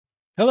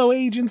Hello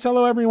agents,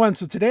 hello everyone.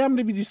 So today I'm going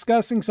to be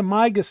discussing some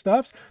MYGA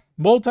stuffs,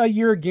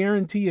 multi-year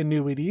guarantee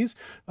annuities.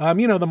 The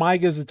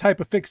MYGA is a type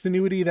of fixed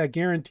annuity that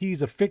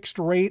guarantees a fixed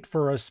rate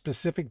for a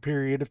specific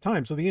period of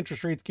time. So the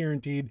interest rate's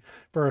guaranteed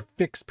for a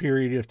fixed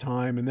period of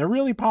time. And they're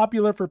really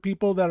popular for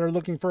people that are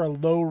looking for a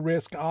low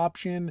risk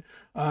option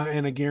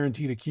and a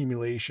guaranteed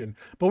accumulation.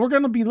 But what we're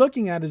going to be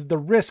looking at is the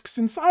risks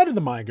inside of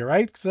the MYGA,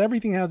 right? So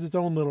everything has its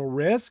own little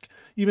risk,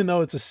 even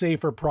though it's a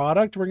safer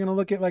product. We're going to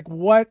look at like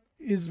what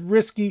is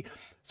risky.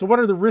 So what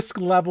are the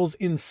risk levels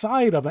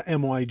inside of an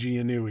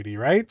MYG annuity,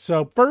 right?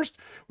 So first,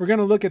 we're going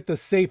to look at the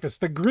safest,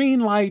 the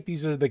green light.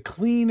 These are the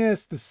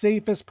cleanest, the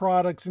safest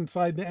products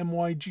inside the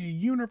MYG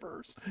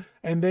universe.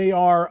 And they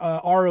are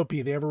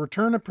ROP. They have a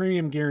return of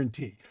premium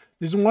guarantee.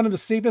 This is one of the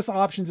safest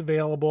options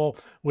available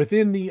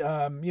within the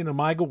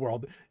MYGA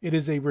world. It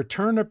is a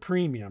return of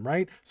premium,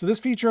 right? So this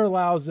feature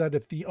allows that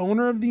if the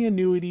owner of the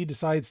annuity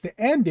decides to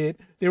end it,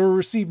 they will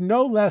receive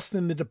no less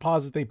than the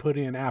deposit they put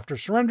in. After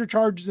surrender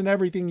charges and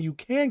everything, you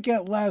can't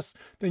get less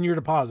than your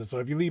deposit. So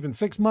if you leave in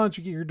 6 months,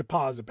 you get your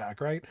deposit back,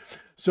 right?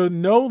 So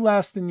no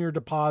less than your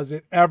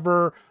deposit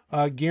ever,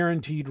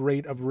 guaranteed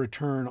rate of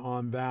return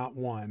on that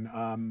one.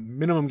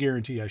 Minimum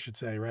guarantee, I should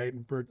say, right?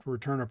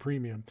 Return of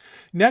premium.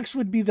 Next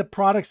would be the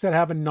products that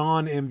have a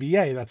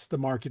non-MVA. That's the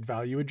market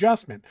value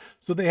adjustment.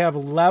 So they have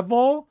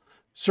level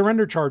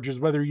surrender charges,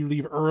 whether you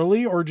leave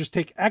early or just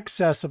take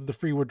excess of the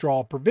free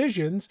withdrawal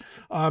provisions.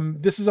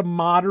 This is a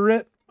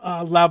moderate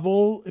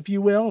level, if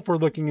you will, if we're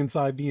looking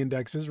inside the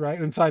indexes,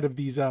 right? Inside of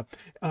these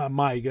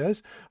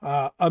MYGAs.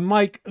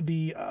 Unlike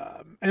the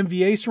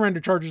MVA surrender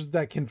charges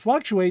that can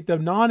fluctuate, the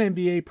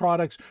non-MVA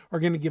products are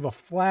going to give a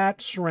flat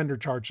surrender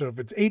charge. So if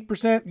it's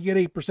 8%, you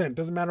get 8%.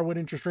 Doesn't matter what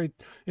interest rate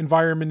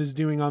environment is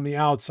doing on the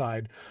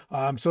outside.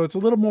 So it's a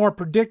little more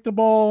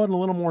predictable and a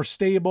little more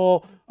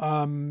stable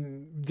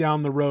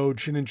down the road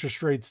should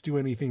interest rates do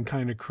anything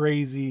kind of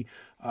crazy.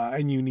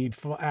 And you need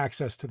full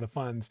access to the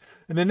funds.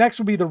 And the next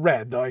would be the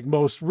red, the like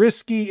most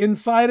risky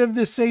inside of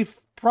this safe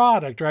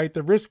product, right?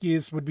 The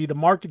riskiest would be the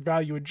market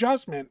value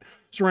adjustment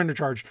surrender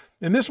charge.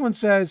 And this one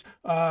says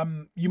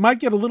you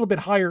might get a little bit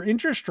higher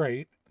interest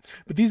rate,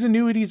 but these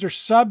annuities are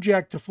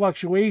subject to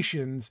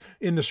fluctuations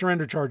in the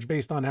surrender charge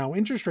based on how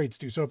interest rates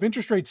do. So if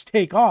interest rates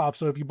take off,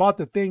 so if you bought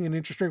the thing and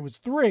interest rate was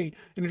 3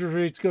 and interest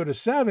rates go to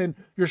 7,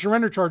 your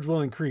surrender charge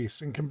will increase.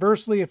 And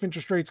conversely, if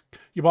interest rates,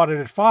 you bought it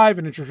at 5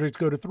 and interest rates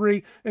go to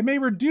 3, it may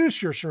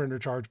reduce your surrender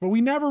charge, but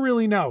we never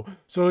really know.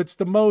 So it's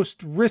the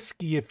most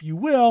risky, if you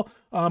will,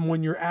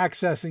 when you're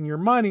accessing your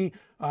money.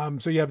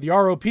 So you have the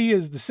ROP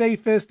is the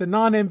safest, the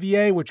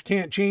non-MVA, which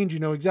can't change. You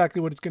know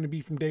exactly what it's going to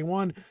be from day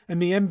one. And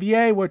the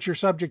MVA, which you're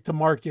subject to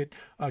market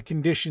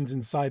conditions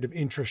inside of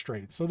interest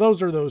rates. So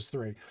those are those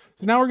three.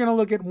 So now we're going to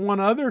look at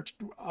one other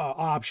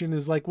option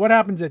is like what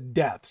happens at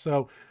death.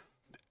 So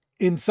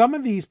in some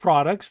of these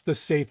products, the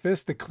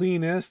safest, the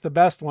cleanest, the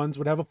best ones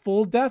would have a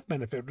full death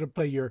benefit. It would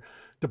pay your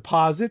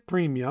deposit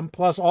premium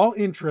plus all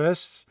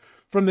interests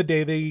from the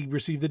day they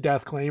receive the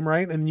death claim,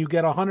 right? And you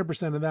get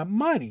 100% of that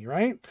money,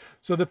 right?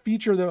 So the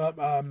feature,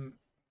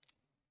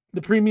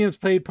 the premiums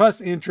paid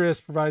plus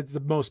interest provides the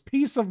most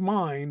peace of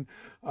mind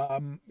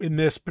in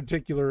this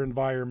particular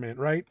environment,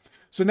 right?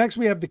 So next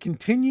we have the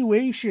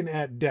continuation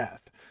at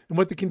death. And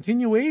what the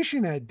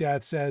continuation at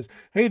death says,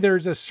 hey,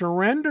 there's a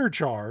surrender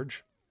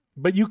charge,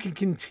 but you can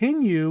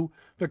continue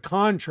the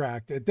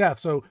contract at death.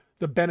 So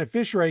the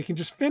beneficiary can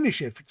just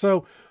finish it.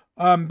 So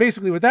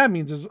basically what that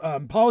means is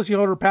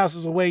policyholder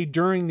passes away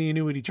during the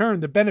annuity term.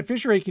 The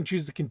beneficiary can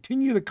choose to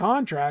continue the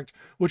contract,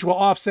 which will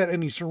offset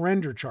any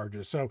surrender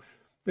charges. So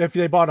if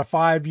they bought a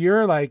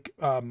 5-year, like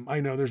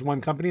I know there's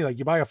one company, like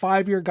you buy a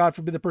 5-year, God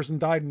forbid the person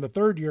died in the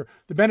 3rd year,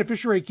 the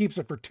beneficiary keeps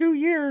it for 2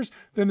 years,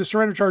 then the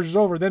surrender charge is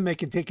over, then they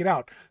can take it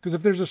out. Because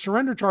if there's a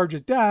surrender charge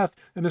at death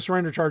and the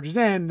surrender charges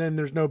end, then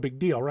there's no big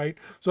deal, right?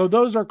 So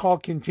those are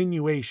called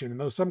continuation.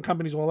 And those some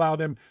companies will allow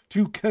them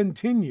to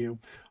continue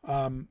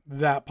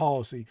that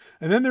policy.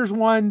 And then there's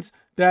ones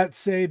that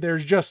say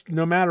there's just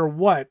no matter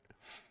what,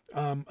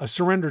 a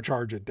surrender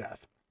charge at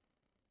death.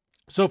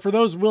 So for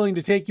those willing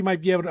to take, you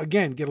might be able to,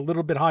 again, get a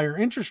little bit higher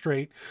interest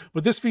rate.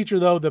 With this feature,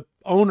 though, the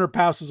owner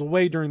passes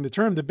away during the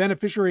term. The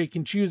beneficiary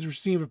can choose to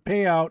receive a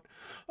payout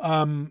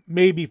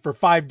maybe for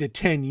 5 to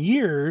 10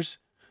 years.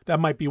 That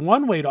might be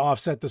one way to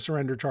offset the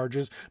surrender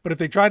charges. But if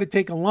they try to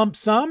take a lump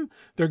sum,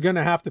 they're going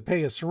to have to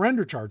pay a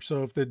surrender charge.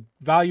 So if the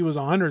value is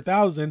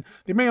 $100,000,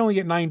 they may only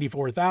get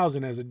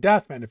 $94,000 as a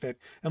death benefit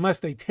unless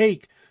they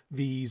take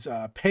these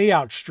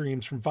payout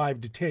streams from 5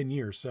 to 10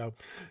 years. So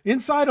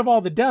inside of all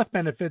the death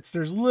benefits,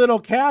 there's little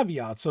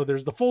caveats. So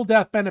there's the full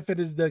death benefit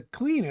is the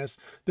cleanest.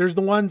 There's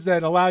the ones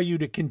that allow you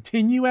to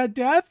continue at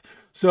death.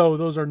 So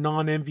those are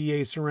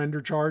non-MVA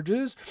surrender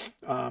charges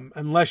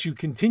unless you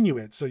continue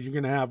it. So you're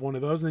going to have one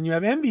of those. And then you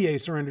have MVA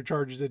surrender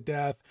charges at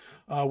death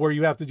where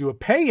you have to do a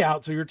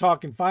payout. So you're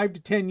talking 5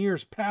 to 10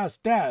 years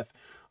past death.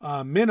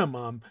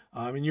 Minimum,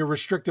 and you're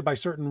restricted by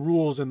certain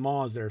rules and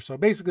laws there. So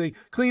basically,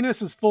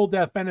 cleanest is full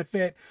death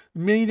benefit.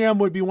 Medium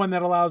would be one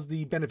that allows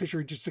the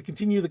beneficiary just to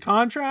continue the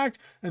contract,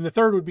 and the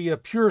third would be a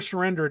pure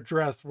surrender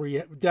address where you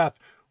have death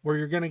where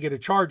you're going to get a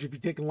charge if you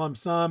take a lump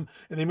sum,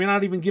 and they may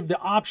not even give the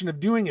option of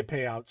doing a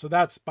payout. So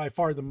that's by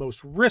far the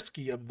most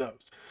risky of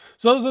those.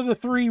 So those are the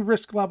 3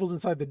 risk levels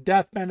inside the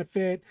death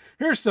benefit.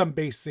 Here's some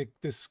basic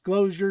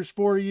disclosures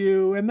for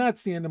you, and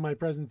that's the end of my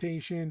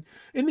presentation.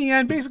 In the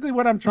end, basically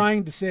what I'm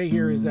trying to say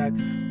here is that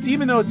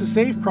even though it's a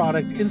safe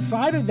product,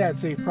 inside of that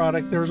safe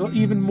product, there's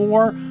even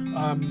more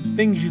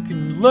things you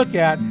can look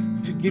at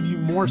to give you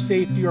more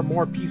safety or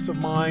more peace of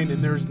mind.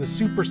 And there's the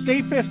super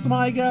safest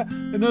MYGA,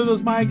 and they're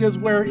those MYGAs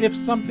where if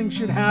something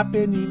should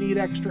happen, you need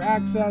extra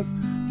access,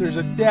 there's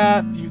a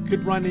death, you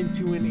could run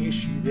into an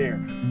issue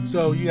there.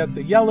 So you have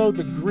the yellow,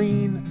 the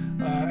green,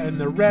 and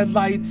the red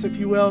lights, if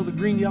you will, the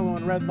green, yellow,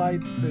 and red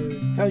lights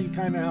to tell you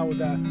kind of how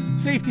the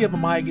safety of a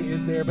MYGA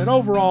is there. But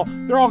overall,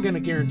 they're all going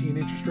to guarantee an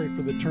interest rate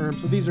for the term.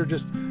 So these are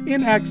just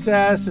in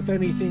excess if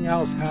anything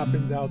else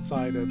happens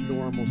outside of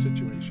normal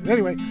situation.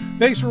 Anyway,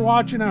 thanks for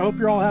watching. I hope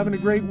you're all having a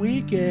great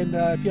week. And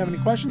if you have any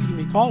questions, give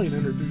me a call,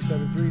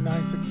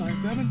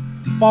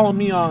 800-373-9697. Follow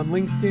me on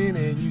LinkedIn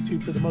and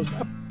YouTube for the most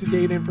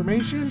up-to-date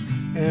information.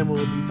 And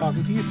we'll be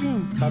talking to you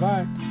soon.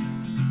 Bye-bye.